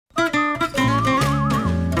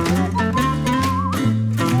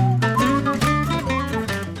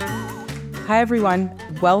Hi, everyone.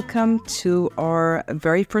 Welcome to our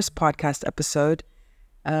very first podcast episode.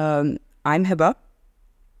 I'm Heba,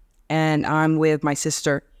 and I'm with my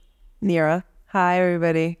sister, Nira. Hi,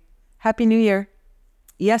 everybody. Happy New Year.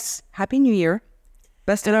 Yes, Happy New Year.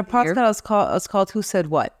 Best And our of the year. podcast was called Who Said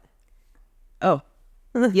What? Oh,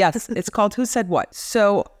 yes. It's called Who Said What?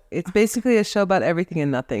 So It's basically a show about everything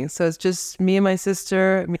and nothing. So it's just me and my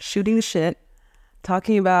sister shooting the shit,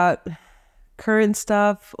 talking about current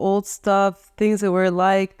stuff, old stuff, things that we're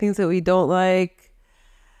like, things that we don't like.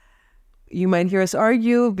 You might hear us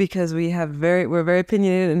argue because we're very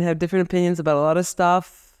opinionated and have different opinions about a lot of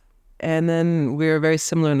stuff. And then we're very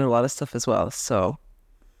similar in a lot of stuff as well. So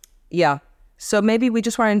yeah. So maybe we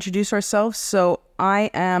just want to introduce ourselves. So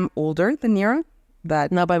I am older than Nira.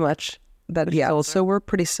 not by much. So we're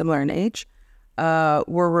pretty similar in age.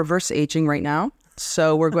 We're reverse aging right now.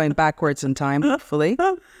 So we're going backwards in time, hopefully.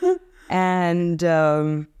 And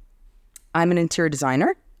I'm an interior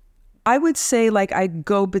designer. I would say I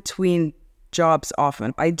go between jobs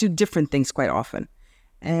often. I do different things quite often.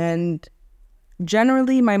 And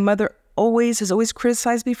generally my mother has always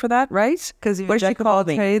criticized me for that, right? Because you're jack of all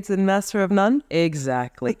trades and master of none.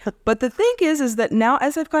 Exactly. But the thing is that now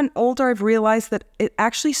as I've gotten older, I've realized that it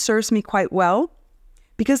actually serves me quite well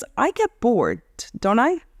because I get bored, don't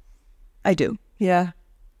I? I do. Yeah.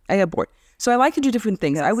 I get bored. So I like to do different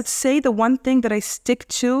things. I would say the one thing that I stick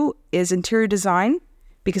to is interior design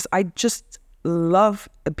because I just love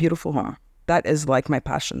a beautiful home. That is like my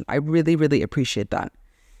passion. I really, really appreciate that.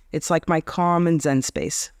 It's like my calm and zen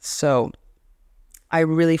space. So I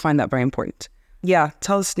really find that very important. Yeah,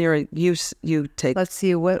 tell us, Nira, you take. Let's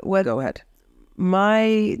see, what Go ahead.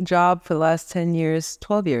 My job for the last 10 years,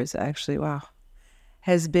 12 years actually, wow,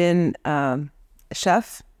 has been a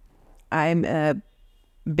chef. I'm a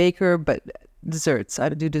baker, but desserts. I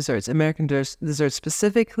do desserts, American desserts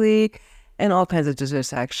specifically, and all kinds of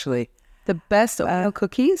desserts actually. The best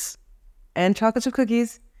Cookies? and chocolate chip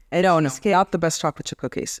cookies. And No, cheesecake. not the best chocolate chip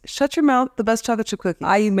cookies. Shut your mouth. The best chocolate chip cookies.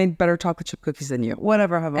 I made better chocolate chip cookies than you.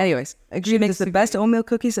 Whatever. How about? Anyways, she makes the best oatmeal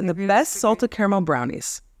cookies and the best salted caramel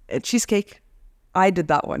brownies. Cheesecake. I did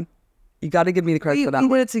that one. You got to give me the credit for that We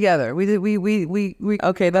one. did it together. We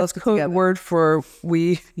Okay, that's code word for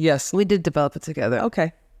we. Yes. we did develop it together.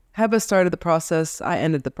 Okay. Heba started the process. I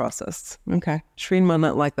ended the process. Okay. Shireen might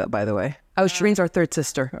not like that, by the way. Oh, Shireen's our third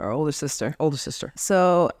sister. Our older sister. Older sister.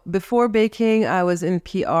 So before baking, I was in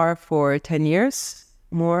PR for 10 years,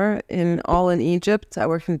 more all in Egypt. I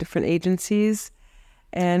worked in different agencies.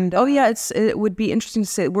 And Oh yeah, it would be interesting to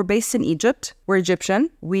say we're based in Egypt. We're Egyptian.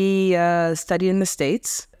 We studied in the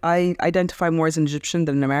States. I identify more as an Egyptian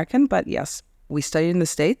than an American, but yes, we studied in the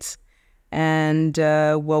States. And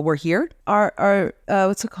we're here. our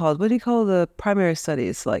what's it called? What do you call the primary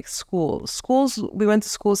studies? Like schools. We went to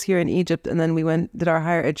schools here in Egypt, and then we did our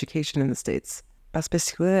higher education in the States. That's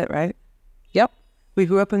basically it, right? Yep. We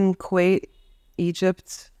grew up in Kuwait,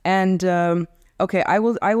 Egypt. And okay, I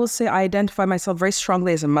will say I identify myself very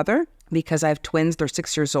strongly as a mother because I have twins. They're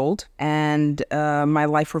 6 years old, and my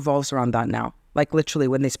life revolves around that now. Like literally,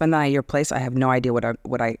 when they spend the night at your place, I have no idea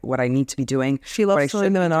what I need to be doing. She loves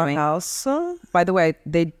showing them in our house. By the way,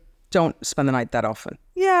 they don't spend the night that often.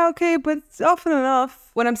 Yeah, okay, but it's often enough.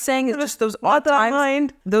 What I'm saying is just those Not odd that I times.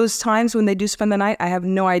 mind. Those times when they do spend the night, I have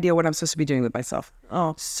no idea what I'm supposed to be doing with myself.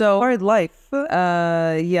 Oh, So hard life.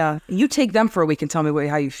 yeah, you take them for a week and tell me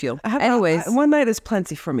how you feel. Anyways, one night is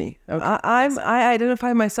plenty for me. Okay. I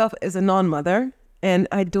identify myself as a non-mother, and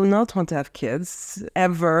I do not want to have kids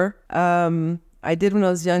ever. I did when I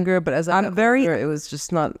was younger, but as I'm older, it was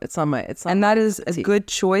just not. It's not my. and that is a good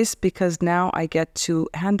choice because now I get to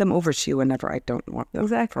hand them over to you whenever I don't want them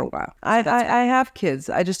Exactly. for a while. I have kids.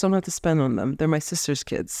 I just don't have to spend on them. They're my sister's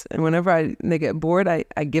kids, and whenever they get bored, I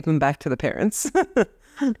give them back to the parents.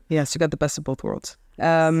 Yes, you got the best of both worlds.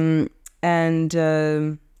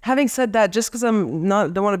 Having said that, just because don't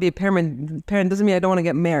want to be a parent doesn't mean I don't want to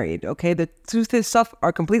get married. Okay, the two stuff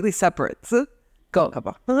are completely separate. Go,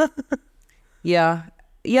 Heba. Yeah,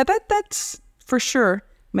 that's for sure.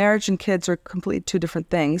 Marriage and kids are completely two different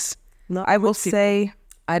things. No, I will say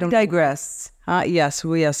I don't digress. Yes,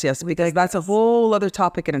 because that's a whole other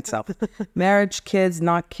topic in itself. Marriage, kids,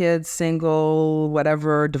 not kids, single,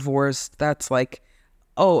 whatever, divorced. That's like,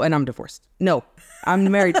 oh, and I'm divorced. No,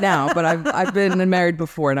 I'm married now, but I've been married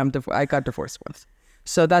before, and I got divorced once.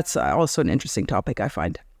 So that's also an interesting topic, I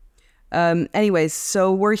find. Anyways,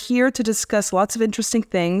 so we're here to discuss lots of interesting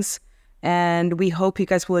things. And we hope you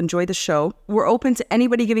guys will enjoy the show. We're open to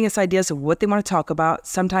anybody giving us ideas of what they want to talk about.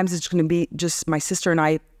 Sometimes it's going to be just my sister and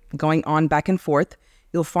I going on back and forth.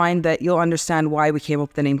 You'll find that you'll understand why we came up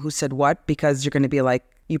with the name Who Said What, because you're going to be like,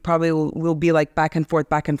 You probably will be like back and forth,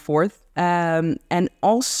 back and forth. And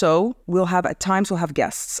also at times we'll have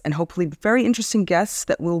guests, and hopefully very interesting guests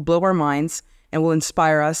that will blow our minds and will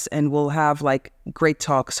inspire us, and we'll have like great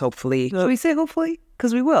talks, hopefully. Should we say hopefully?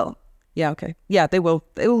 Because we will. Yeah, okay. Yeah, they will.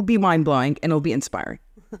 It will be mind-blowing and it'll be inspiring.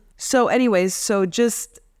 So anyways, so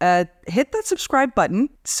just hit that subscribe button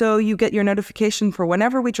so you get your notification for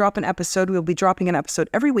whenever we drop an episode. We'll be dropping an episode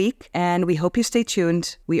every week, and we hope you stay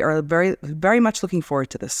tuned. We are very, very much looking forward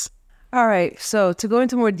to this. All right. So to go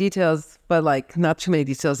into more details, but like not too many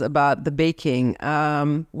details about the baking.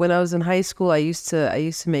 When I was in high school, I used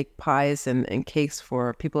to make pies and cakes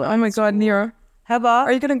for people. Oh my God, Nira. Heba.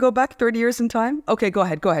 Are you going to go back 30 years in time? Okay, go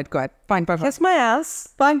ahead. Fine. Kiss my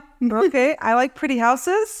ass. Fine. Okay. I like pretty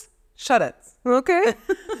houses. Shut it. Okay.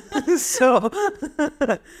 So,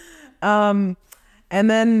 and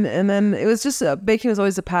then it was just baking was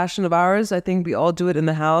always a passion of ours. I think we all do it in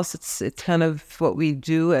the house. It's kind of what we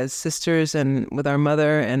do as sisters and with our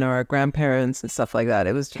mother and our grandparents and stuff like that.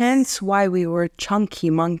 It was just... Hence why we were chunky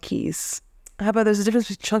monkeys. How about there's a difference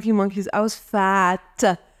between chunky monkeys? I was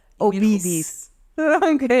fat, obese.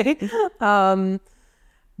 Okay.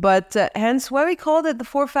 But hence why we called it the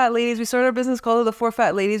Four Fat Ladies. We started our business called it the Four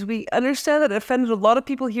Fat Ladies. We understand that it offended a lot of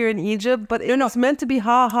people here in Egypt, but it's meant to be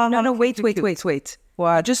ha. No, wait.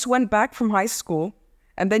 What? I just went back from high school,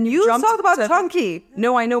 and then you talked about chunky.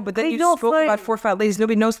 No, I know, but then you spoke about Four Fat Ladies.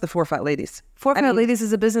 Nobody knows the Four Fat Ladies. Four Fat Ladies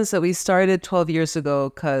is a business that we started 12 years ago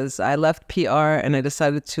because I left PR and I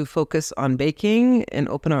decided to focus on baking and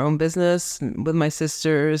open our own business with my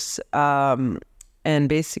sisters. And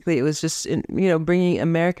basically, it was just, bringing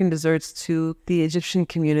American desserts to the Egyptian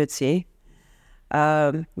community.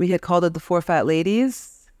 We had called it the Four Fat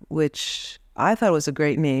Ladies, which I thought was a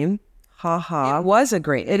great name.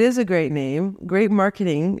 It is a great name. Great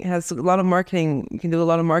marketing. It has a lot of marketing. You can do a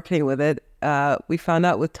lot of marketing with it. We found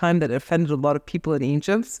out with time that it offended a lot of people in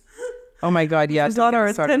Egypt. Oh my God, yeah. It's not our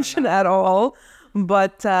intention at all.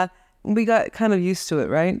 But we got kind of used to it,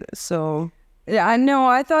 right? So... Yeah, I know.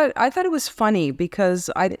 I thought it was funny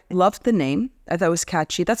because I loved the name. I thought it was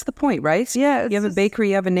catchy. That's the point, right? Yeah. You have a bakery,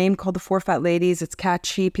 you have a name called the Four Fat Ladies. It's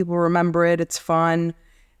catchy. People remember it. It's fun.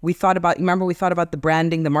 We thought about the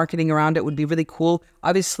branding, the marketing around it would be really cool.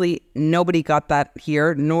 Obviously, nobody got that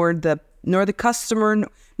here, nor the customer.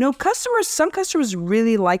 No customers. Some customers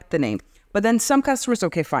really liked the name, but then some customers,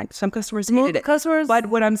 okay, fine. Some customers hated it. But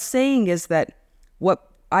what I'm saying is that what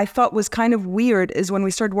I thought was kind of weird is when we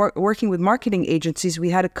started working with marketing agencies, we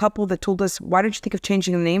had a couple that told us, why don't you think of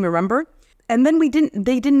changing the name, remember? And then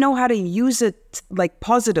they didn't know how to use it like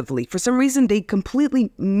positively. For some reason, they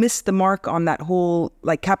completely missed the mark on that whole,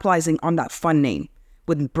 like capitalizing on that fun name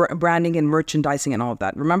with branding and merchandising and all of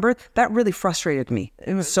that. Remember? That really frustrated me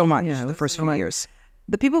so much the first few years.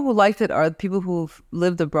 The people who liked it are the people who've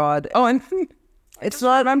lived abroad. Oh, and it's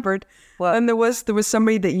not remembered. What? And there was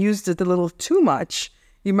somebody that used it a little too much.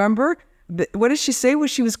 You remember? What did she say?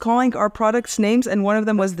 She was calling our products names, and one of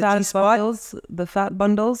them was the G-Spot. The fat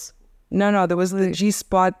bundles? No, there was the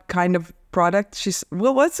G-Spot kind of product.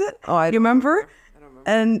 What was it? Oh, you remember? I don't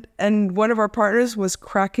remember. And one of our partners was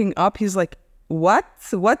cracking up. He's like, what?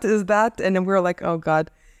 What is that? And then we were like, oh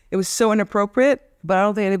God. It was so inappropriate. But I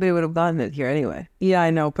don't think anybody would have gotten it here anyway. Yeah,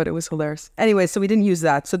 I know, but it was hilarious. Anyway, so we didn't use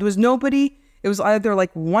that. So there was nobody. It was either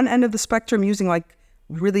like one end of the spectrum using like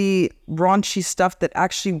really raunchy stuff that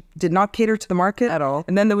actually did not cater to the market at all.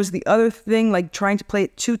 And then there was the other thing, like trying to play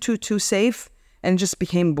it too safe, and it just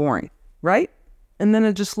became boring, right? And then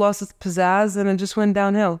it just lost its pizzazz and it just went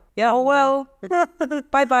downhill. Yeah, well,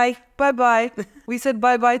 bye-bye. We said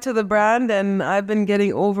bye-bye to the brand, and I've been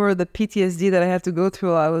getting over the PTSD that I had to go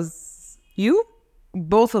through. You?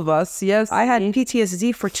 Both of us, yes. I had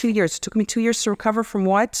PTSD for 2 years. It took me 2 years to recover from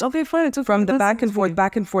what? Okay, fine. It took from the back and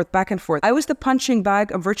forth. I was the punching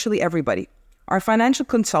bag of virtually everybody. Our financial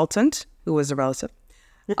consultant, who was a relative.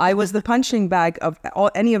 I was the punching bag of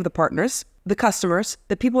any of the partners, the customers,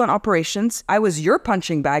 the people in operations. I was your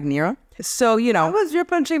punching bag, Nira. So, I was your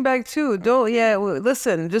punching bag too.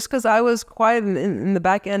 Listen, just because I was quiet in the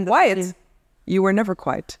back end. Quiet? You were never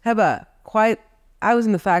quiet. Heba, quiet. I was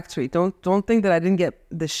in the factory. Don't think that I didn't get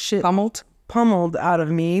the shit pummeled out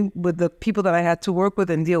of me with the people that I had to work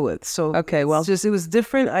with and deal with. So okay, well, it was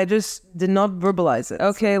different. I just did not verbalize it.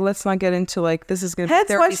 Okay, let's not get into this is going to be a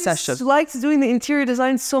therapy session. She likes doing the interior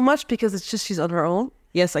design so much because it's just she's on her own.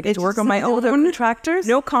 Yes, I get to work on my own. Contractors.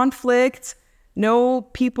 No conflict. No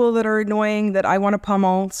people that are annoying that I want to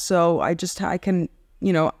pummel. So I can,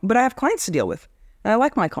 but I have clients to deal with. And I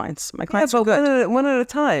like my clients. My clients are good. One at a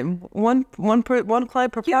time. One client per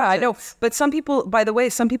project. Yeah, I know. But some people, by the way,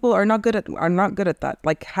 are not good at that.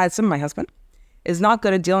 Like Hazem, my husband, is not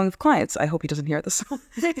good at dealing with clients. I hope he doesn't hear this.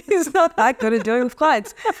 He's not that good at dealing with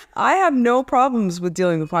clients. I have no problems with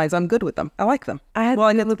dealing with clients. I'm good with them. I like them. I had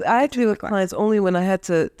to deal with clients only when I had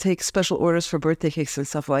to take special orders for birthday cakes and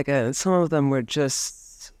stuff like that. And some of them were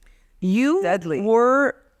just deadly.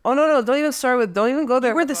 Oh no! Don't even go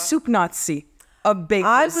there. You were the soup Nazi of bakers.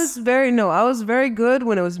 I was very good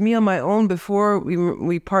when it was me on my own before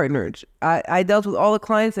we partnered. I dealt with all the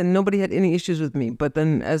clients and nobody had any issues with me. But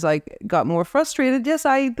then as I got more frustrated,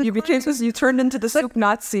 you turned into the soup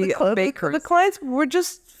Nazi of bakers. The clients were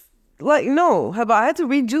just like, no, I had to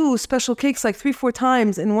redo special cakes like 3-4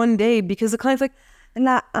 times in one day because the client's like,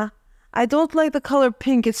 nah, I don't like the color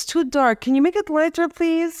pink. It's too dark. Can you make it lighter,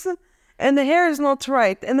 please? And the hair is not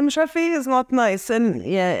right. And the mshafi is not nice. And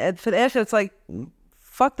yeah, for the it's like,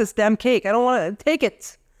 fuck this damn cake. I don't want to take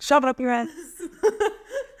it. Shove it up your ass.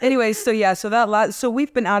 Anyway, so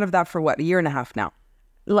we've been out of that for what, a year and a half now?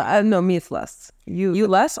 No, me it's less. You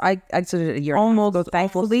less? I exited a year. Almost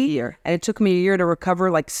a year. And it took me a year to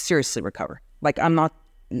recover, like seriously recover. Like I'm not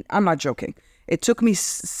joking. It took me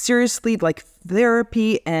seriously, like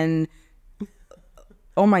therapy and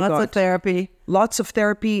oh my God. Lots of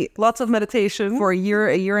therapy. Lots of meditation. For a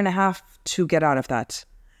year and a half to get out of that.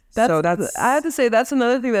 I have to say, that's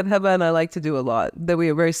another thing that Heba and I like to do a lot, that we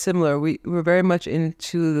are very similar. We're very much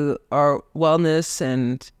into our wellness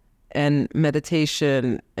and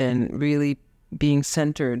meditation and really being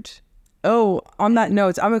centered. Oh, on that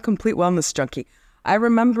note, I'm a complete wellness junkie. I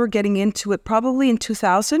remember getting into it probably in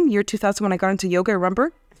year 2000 when I got into yoga, I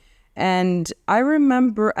remember. And I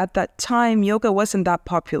remember at that time, yoga wasn't that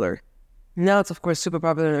popular. Now it's, of course, super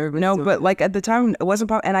popular. No, but like at the time, it wasn't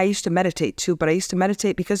popular. And I used to meditate too, but I used to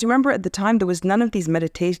meditate because you remember at the time, there was none of these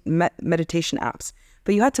meditation apps,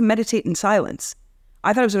 but you had to meditate in silence.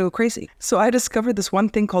 I thought it was going to go crazy. So I discovered this one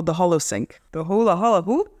thing called the HoloSync. The who?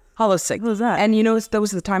 HoloSync. What was that? And you know, that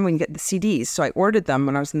was the time when you get the CDs. So I ordered them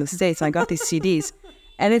when I was in the States and I got these CDs.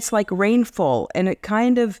 And it's like rainfall. And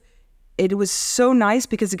it was so nice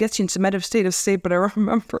because it gets you into meditative state. But I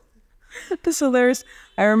remember, this is hilarious.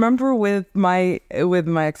 I remember with my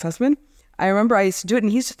ex-husband, I used to do it and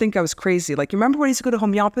he used to think I was crazy. Like, you remember when he used to go to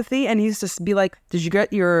homeopathy and he used to be like, did you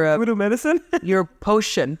get your voodoo medicine? Your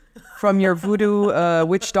potion from your voodoo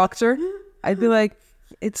witch doctor? I'd be like,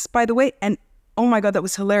 it's by the way, and oh my God, that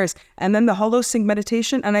was hilarious. And then the HoloSync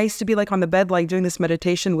meditation, and I used to be like on the bed, like doing this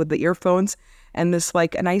meditation with the earphones and this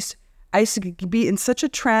like, and I used to be in such a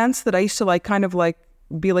trance that I used to like kind of like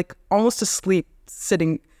be like almost asleep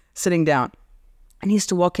sitting down. And he used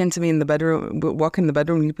to walk in the bedroom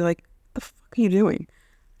and he'd be like, the fuck are you doing?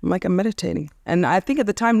 I'm like, I'm meditating. And I think at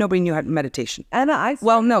the time, nobody knew how to meditation. And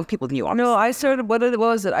no, people knew. Obviously. No, I started, what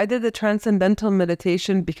was it? I did the transcendental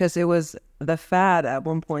meditation because it was the fad at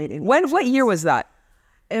one point. What year was that?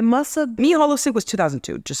 It must have been... Me, HoloSync was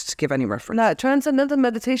 2002, just to give any reference. No, transcendental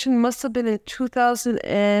meditation must have been in 2000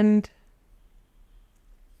 and...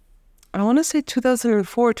 I want to say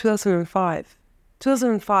 2004, 2005.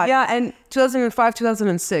 2005. Yeah, and 2005,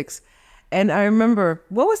 2006. And I remember...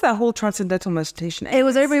 What was that whole transcendental meditation?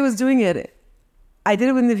 Everybody was doing it. I did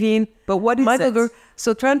it with Naveen. But what is it?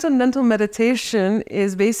 So transcendental meditation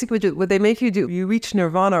is basically what they make you do. You reach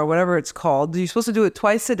nirvana or whatever it's called. You're supposed to do it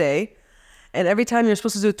twice a day. And every time you're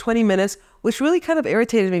supposed to do it 20 minutes, which really kind of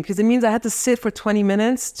irritated me because it means I had to sit for 20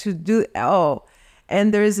 minutes to do...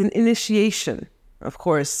 And there is an initiation. Of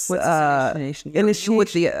course, what's initiation?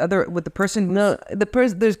 With the person? No, the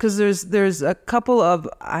person. There's a couple of,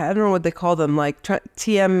 I don't know what they call them, like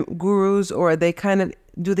TM gurus, or they kind of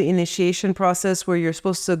do the initiation process where you're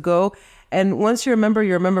supposed to go, and once you're a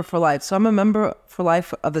member for life. So I'm a member for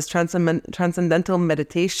life of this transcendental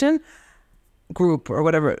meditation group or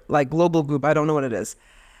whatever, like global group. I don't know what it is.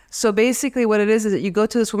 So basically, what it is that you go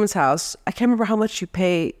to this woman's house. I can't remember how much you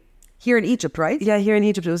pay. Here in Egypt, right? Yeah, here in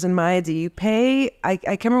Egypt. It was in Maadi. You pay, I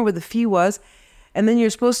can't remember what the fee was. And then you're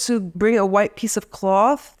supposed to bring a white piece of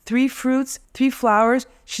cloth, 3 fruits, 3 flowers.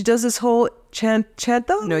 She does this whole chant.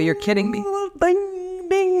 No, you're kidding me. Bing,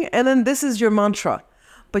 bing. And then this is your mantra.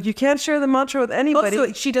 But you can't share the mantra with anybody.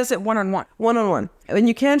 So she does it one-on-one. One-on-one. And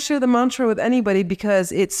you can't share the mantra with anybody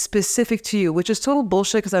because it's specific to you, which is total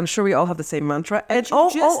bullshit because I'm sure we all have the same mantra. And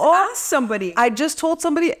ask somebody. I just told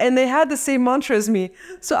somebody and they had the same mantra as me.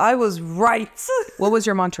 So I was right. What was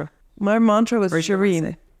your mantra? My mantra was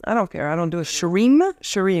Shireen. I don't care. I don't do it.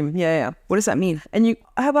 Shireen. Yeah. What does that mean? And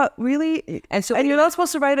how about really? And you're not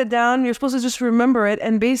supposed to write it down. You're supposed to just remember it.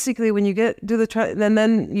 And basically when you and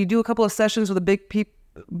then you do a couple of sessions with a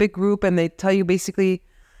big group and they tell you basically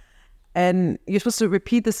And you're supposed to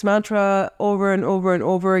repeat this mantra over and over and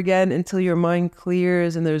over again until your mind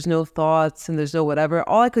clears and there's no thoughts and there's no whatever.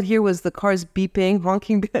 All I could hear was the cars beeping,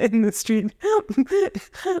 honking in the street from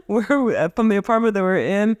the apartment that we're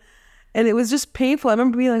in. And it was just painful. I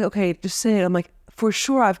remember being like, okay, just say it. I'm like, for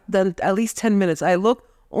sure, I've done at least 10 minutes. I look,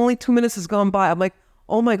 only 2 minutes has gone by. I'm like,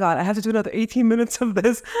 oh my God, I have to do another 18 minutes of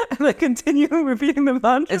this. And I continue repeating the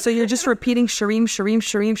mantra. And so you're just repeating Shireen, Shireen,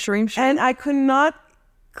 Shireen, Shireen, Shireen. And I could not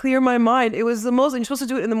clear my mind. It was the most, and you're supposed to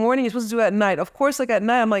do it in the morning, you're supposed to do it at night. Of course, like at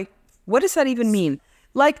night, I'm like, what does that even mean?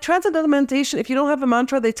 Like transcendental meditation, if you don't have a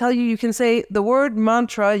mantra, they tell you can say the word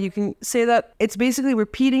mantra, you can say that it's basically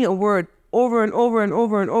repeating a word over and over and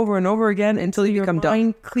over and over and over again until your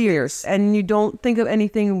mind clears and you don't think of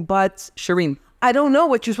anything but Shireen. I don't know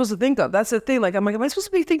what you're supposed to think of. That's the thing. Like, I'm like, am I supposed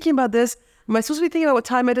to be thinking about this? Am I supposed to be thinking about what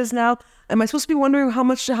time it is now? Am I supposed to be wondering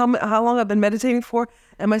how long I've been meditating for?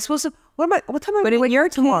 Am I supposed to, what time am I But in your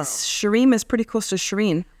tomorrow? case, Shireen is pretty close to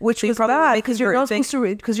Shireen. Which was bad because you're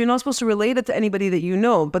not supposed to relate it to anybody that you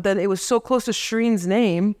know. But then it was so close to Shireen's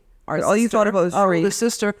name. All you thought about was Shireen. The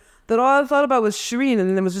sister. That all I thought about was Shireen, and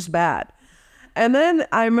then it was just bad. And then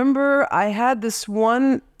I remember I had this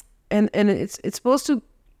one, and it's supposed to,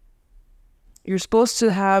 you're supposed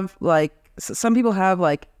to have like, some people have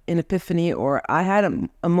like an epiphany, or I had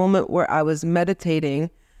a moment where I was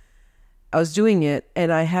meditating, I was doing it,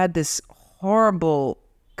 and I had this horrible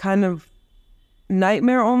kind of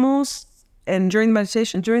nightmare almost. And during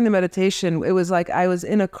the meditation, it was like I was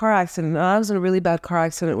in a car accident. I was in a really bad car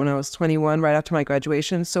accident when I was 21, right after my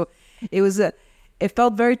graduation. So it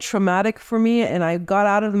felt very traumatic for me. And I got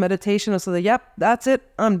out of the meditation. I was like, yep, that's it.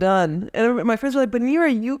 I'm done. And my friends were like, but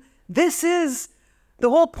Nira, this is the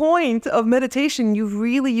whole point of meditation.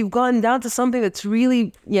 You've gone down to something that's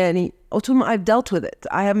really, I've dealt with it.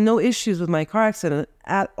 I have no issues with my car accident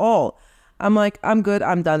at all. I'm like, I'm good,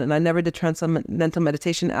 I'm done. And I never did transcendental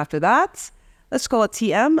meditation after that. Let's call it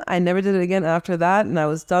TM. I never did it again after that, and I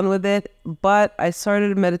was done with it. But I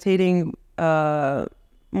started meditating more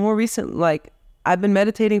recent. Like, I've been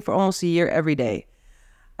meditating for almost a year every day.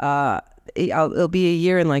 It'll be a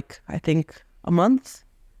year in like, I think, a month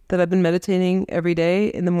that I've been meditating every day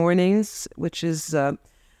in the mornings, which is,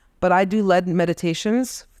 but I do lead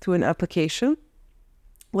meditations through an application,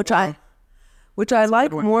 which I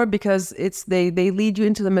like more because they lead you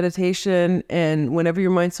into the meditation, and whenever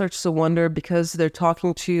your mind starts to wander, because they're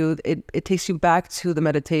talking to you, it takes you back to the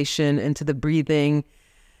meditation and to the breathing,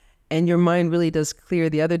 and your mind really does clear.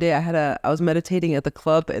 The other day I was meditating at the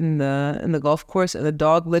club in the golf course, and the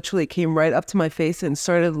dog literally came right up to my face and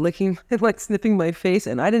started licking and like sniffing my face,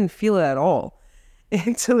 and I didn't feel it at all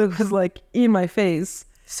until it was like in my face.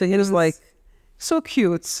 So he was like, so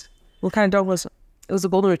cute. What kind of dog was it? It was a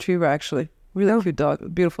golden retriever, actually. Really cute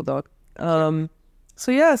dog, beautiful dog. So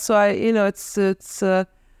I,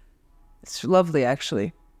 it's lovely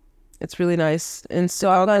actually. It's really nice. And so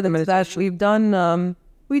outside of that, we've done,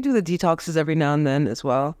 we do the detoxes every now and then as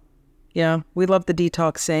well. Yeah, we love the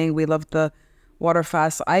detoxing. We love the water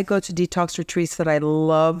fast. I go to detox retreats that I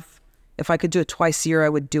love. If I could do it twice a year, I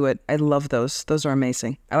would do it. I love those. Those are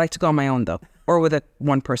amazing. I like to go on my own though, or with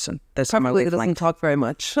one person. That's probably my wavelength. Doesn't talk very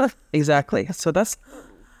much. Exactly. So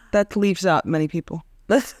that leaves out many people.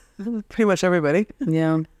 Pretty much everybody.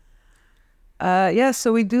 Yeah.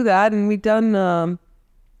 So we do that, and we've done a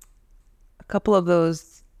couple of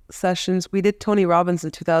those sessions. We did Tony Robbins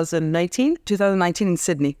in 2019 in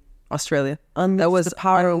Sydney, Australia. That was the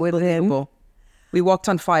power with him. We walked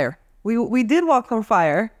on fire. We did walk on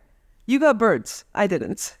fire. You got birds. I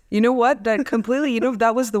didn't. You know what? That completely,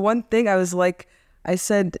 that was the one thing I was like, I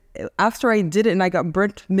said, after I did it and I got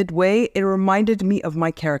burnt midway, it reminded me of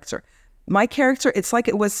my character. My character, it's like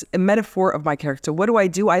it was a metaphor of my character. What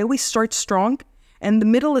do? I always start strong. And the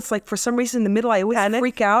middle, it's like, for some reason, in the middle, I always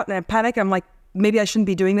freak out and I panic. I'm like, maybe I shouldn't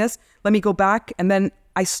be doing this. Let me go back. And then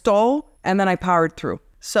I stall and then I powered through.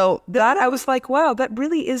 So that I was like, wow, that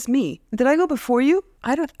really is me. Did I go before you?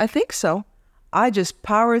 I think so. I just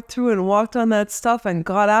powered through and walked on that stuff and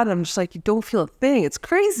got out. And I'm just like, you don't feel a thing. It's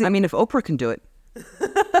crazy. I mean, if Oprah can do it.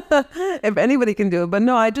 If anybody can do it. But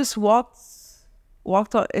no, I just walked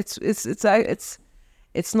on. It's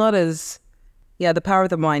not as, the power of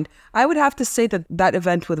the mind. I would have to say that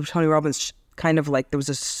event with Tony Robbins, kind of like there was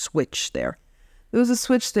a switch there. There was a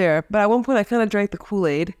switch there, but at one point I kind of drank the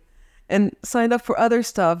Kool-Aid and signed up for other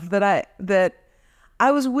stuff that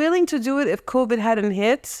I was willing to do it if COVID hadn't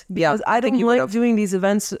hit, because I didn't like doing these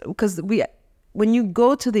events, because when you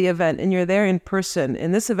go to the event and you're there in person,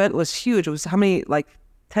 and this event was huge. It was how many, like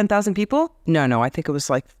 10,000 people? No, I think it was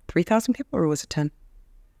like 3,000 people, or was it 10?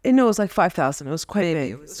 No, it was like 5,000. It was quite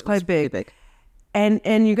big. It was quite big.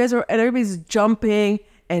 and you guys are, and everybody's jumping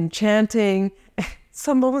and chanting.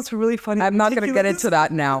 Some moments were really funny. I'm not going to get into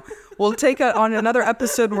that now. We'll take it on another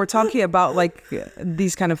episode when we're talking about like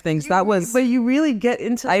these kind of things. That was, but you really get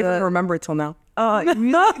into. I even remember it till now.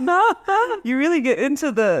 You really get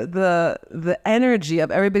into the energy of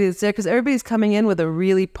everybody that's there, because everybody's coming in with a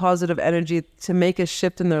really positive energy to make a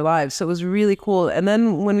shift in their lives. So it was really cool. And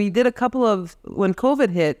then when we did when COVID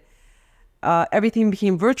hit, everything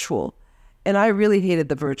became virtual. And I really hated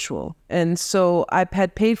the virtual. And so I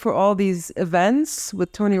had paid for all these events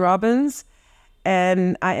with Tony Robbins,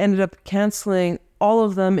 and I ended up canceling all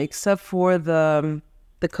of them except for the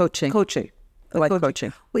coaching. The life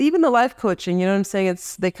coaching. Well, even the life coaching, you know what I'm saying?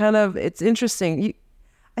 It's interesting.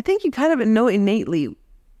 I think you kind of know innately.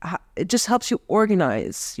 It just helps you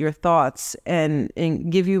organize your thoughts and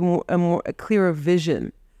give you a clearer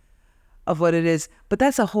vision of what it is. But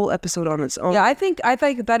that's a whole episode on its own. Yeah, I think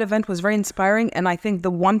that event was very inspiring, and I think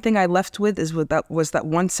the one thing I left with was that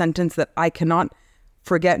one sentence that I cannot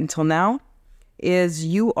forget until now is,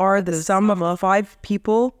 you are the sum of 5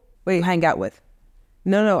 people you hang out with.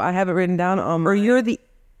 No, I have it written down on or you're the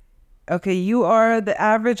okay, you are the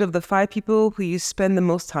average of the 5 people who you spend the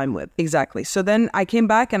most time with. Exactly. So then I came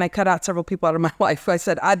back and I cut out several people out of my life. I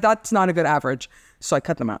said, that's not a good average. So I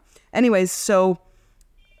cut them out. Anyways, so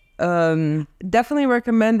definitely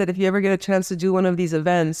recommend that if you ever get a chance to do one of these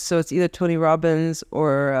events. So it's either Tony Robbins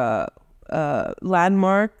or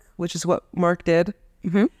Landmark, which is what Mark did.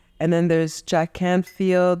 Mm-hmm. And then there's Jack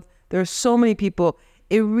Canfield. There are so many people.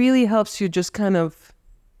 It really helps you just kind of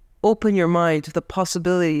open your mind to the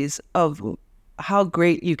possibilities of how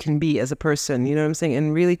great you can be as a person, you know what I'm saying?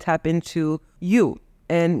 And really tap into you.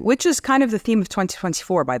 And which is kind of the theme of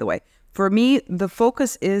 2024, by the way. For me, the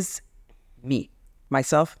focus is me,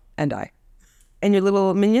 myself, and I. And your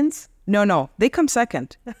little minions? No, they come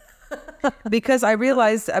second. Because I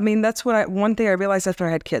realized, that's one thing I realized after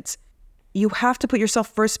I had kids. You have to put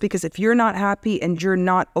yourself first, because if you're not happy and you're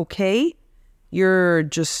not okay, you're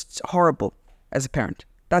just horrible as a parent.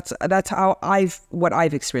 That's how what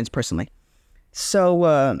I've experienced personally.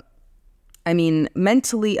 So,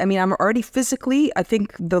 mentally, I'm already physically, I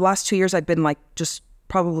think the last 2 years I've been like just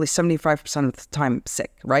probably 75% of the time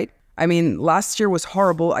sick, right? Last year was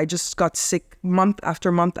horrible. I just got sick month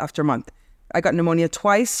after month after month. I got pneumonia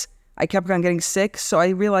twice. I kept on getting sick. So I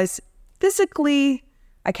realized physically,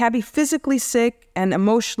 I can't be physically sick and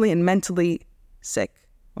emotionally and mentally sick.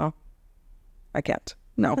 Well, I can't.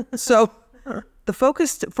 No. So the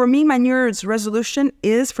focus for me, my New Year's resolution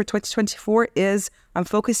is for 2024 is I'm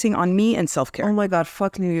focusing on me and self-care. Oh my God,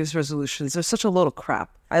 fuck New Year's resolutions. They're such a load of crap.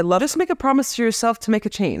 Just make a promise to yourself to make a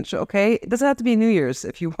change, okay? It doesn't have to be New Year's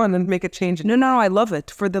if you want to make a change. No, I love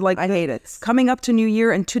it. I hate it. Coming up to New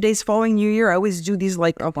Year and 2 days following New Year, I always do these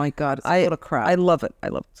oh my God, it's a load of crap. I love it.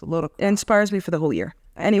 It's a load of crap. It inspires me for the whole year.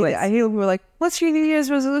 Anyway, I hear people are like, what's your New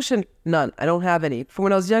Year's resolution? None. I don't have any. From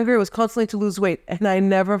when I was younger, it was constantly to lose weight, and I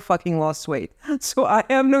never fucking lost weight. So I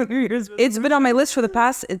have no New Year's resolution. It's been on my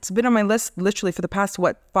list literally for the past,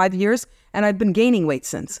 5 years, and I've been gaining weight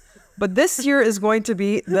since. But this year is going to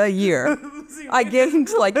be the year. I gained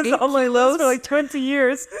like 8 kilos for like 20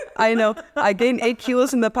 years. I know. I gained 8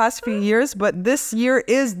 kilos in the past few years, but this year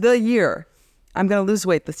is the year. I'm going to lose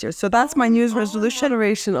weight this year. So that's my New Year's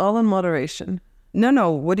resolution. All in moderation. No.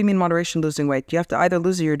 What do you mean moderation, losing weight? You have to either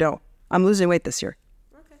lose it or you don't. I'm losing weight this year.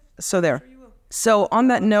 Okay. So there. Sure, so on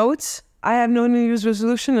that note, I have no New Year's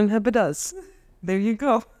resolution and Heba does. There you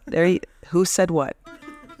go. Who said what?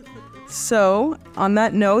 So on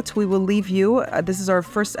that note, we will leave you. This is our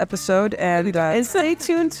first episode, and stay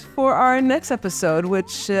tuned for our next episode,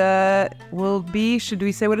 which will be, should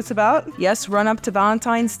we say what it's about? Yes, run up to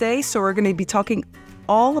Valentine's Day. So we're going to be talking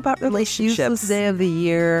all about relationships. Useless day of the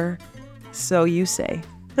year. So you say.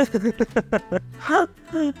 See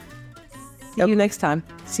you next time.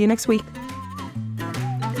 See you next week.